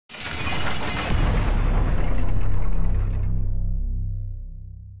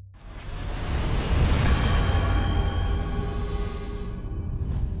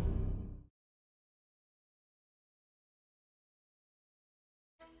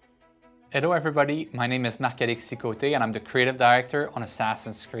Hello everybody, my name is Marc-Alex Sicoté and I'm the creative director on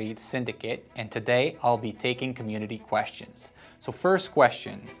Assassin's Creed Syndicate, and today I'll be taking community questions. So first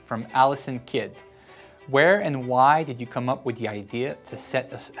question from Allison Kidd. Where and why did you come up with the idea to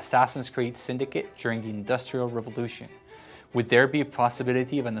set Assassin's Creed Syndicate during the Industrial Revolution? Would there be a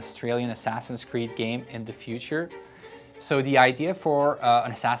possibility of an Australian Assassin's Creed game in the future? So the idea for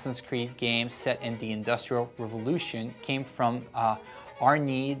an Assassin's Creed game set in the Industrial Revolution came from our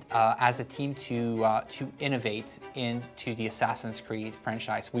need as a team to innovate into the Assassin's Creed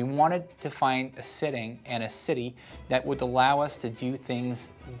franchise. We wanted to find a setting and a city that would allow us to do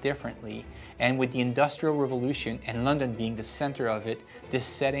things differently. And with the Industrial Revolution and London being the center of it, this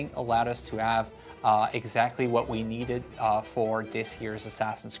setting allowed us to have exactly what we needed for this year's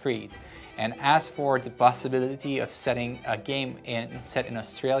Assassin's Creed. And as for the possibility of setting a game set in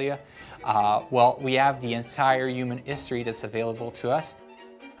Australia, well, we have the entire human history that's available to us.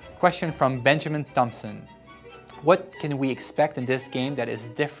 Question from Benjamin Thompson. What can we expect in this game that is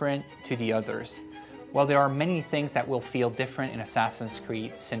different to the others? Well, there are many things that will feel different in Assassin's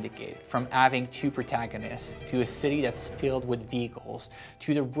Creed Syndicate, from having two protagonists, to a city that's filled with vehicles,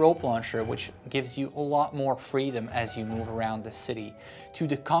 to the rope launcher, which gives you a lot more freedom as you move around the city, to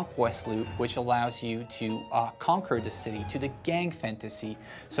the conquest loop, which allows you to conquer the city, to the gang fantasy.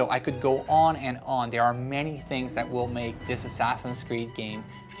 So I could go on and on. There are many things that will make this Assassin's Creed game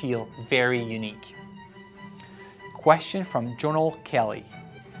feel very unique. Question from Jonal Kelly.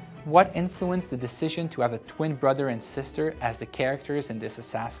 What influenced the decision to have a twin brother and sister as the characters in this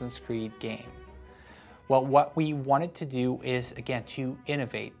Assassin's Creed game? Well, what we wanted to do is, again, to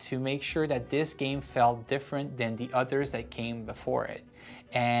innovate, to make sure that this game felt different than the others that came before it.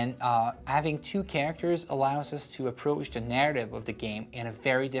 And having two characters allows us to approach the narrative of the game in a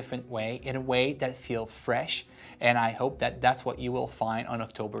very different way, in a way that feels fresh, and I hope that that's what you will find on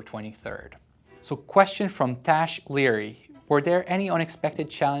October 23rd. So question from Tash Leary. Were there any unexpected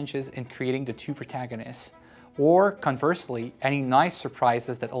challenges in creating the two protagonists? Or conversely, any nice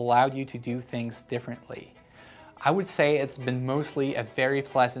surprises that allowed you to do things differently? I would say it's been mostly a very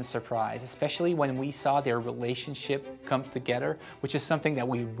pleasant surprise, especially when we saw their relationship come together, which is something that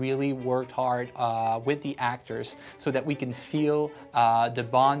we really worked hard with the actors so that we can feel the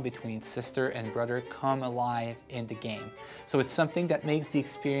bond between sister and brother come alive in the game. So it's something that makes the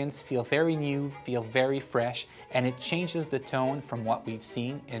experience feel very new, feel very fresh, and it changes the tone from what we've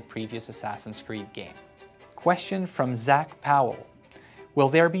seen in previous Assassin's Creed games. Question from Zach Powell. Will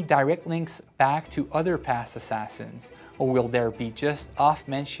there be direct links back to other past Assassins, or will there be just off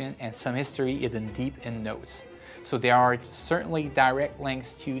mention and some history hidden deep in notes? So there are certainly direct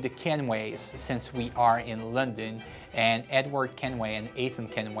links to the Kenways, since we are in London, and Edward Kenway and Ethan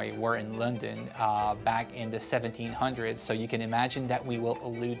Kenway were in London back in the 1700s, so you can imagine that we will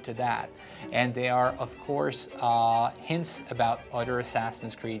allude to that. And there are, of course, hints about other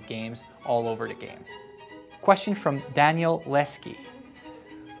Assassin's Creed games all over the game. Question from Daniel Lesky.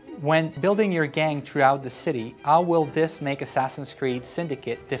 When building your gang throughout the city, how will this make Assassin's Creed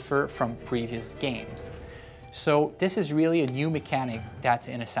Syndicate differ from previous games? So this is really a new mechanic that's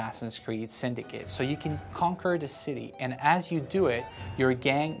in Assassin's Creed Syndicate. So you can conquer the city, and as you do it, your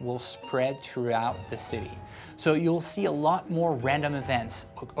gang will spread throughout the city. So you'll see a lot more random events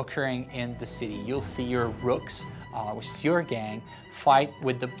occurring in the city. You'll see your rooks, which is your gang, fight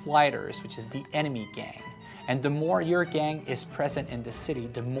with the blighters, which is the enemy gang. And the more your gang is present in the city,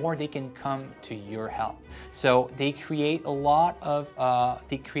 the more they can come to your help. So they create a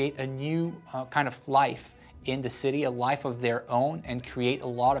new kind of life in the city, a life of their own, and create a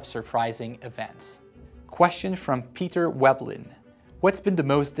lot of surprising events. Question from Peter Weblin. What's been the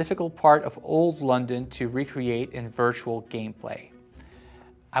most difficult part of Old London to recreate in virtual gameplay?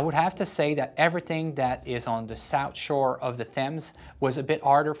 I would have to say that everything that is on the south shore of the Thames was a bit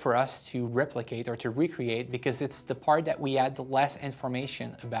harder for us to replicate or to recreate, because it's the part that we had the less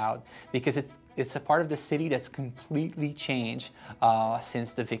information about, because it's a part of the city that's completely changed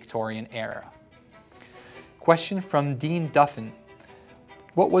since the Victorian era. Question from Dean Duffin.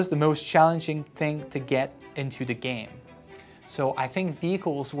 What was the most challenging thing to get into the game? So I think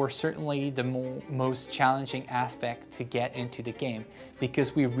vehicles were certainly the most challenging aspect to get into the game,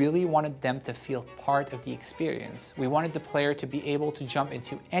 because we really wanted them to feel part of the experience. We wanted the player to be able to jump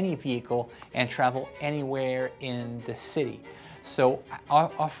into any vehicle and travel anywhere in the city. So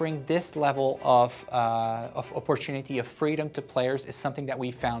offering this level of opportunity, of freedom to players is something that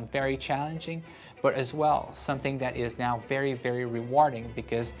we found very challenging, but as well something that is now very, very rewarding,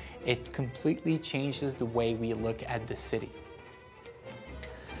 because it completely changes the way we look at the city.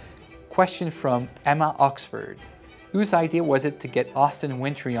 Question from Emma Oxford. Whose idea was it to get Austin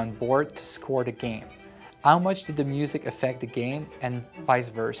Wintory on board to score the game? How much did the music affect the game, and vice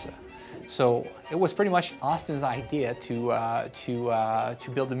versa? So it was pretty much Austin's idea to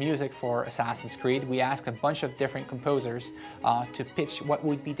build the music for Assassin's Creed. We asked a bunch of different composers to pitch what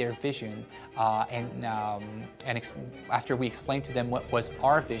would be their vision, after we explained to them what was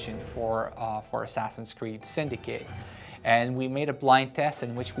our vision for Assassin's Creed Syndicate. And we made a blind test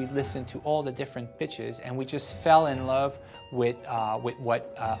in which we listened to all the different pitches, and we just fell in love with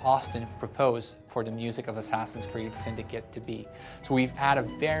what Austin proposed for the music of Assassin's Creed Syndicate to be. So we've had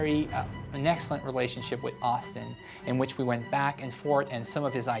an excellent relationship with Austin, in which we went back and forth, and some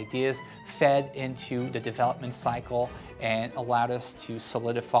of his ideas fed into the development cycle and allowed us to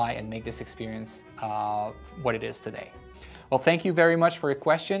solidify and make this experience what it is today. Well, thank you very much for your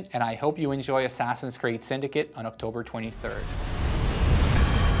question, and I hope you enjoy Assassin's Creed Syndicate on October 23rd.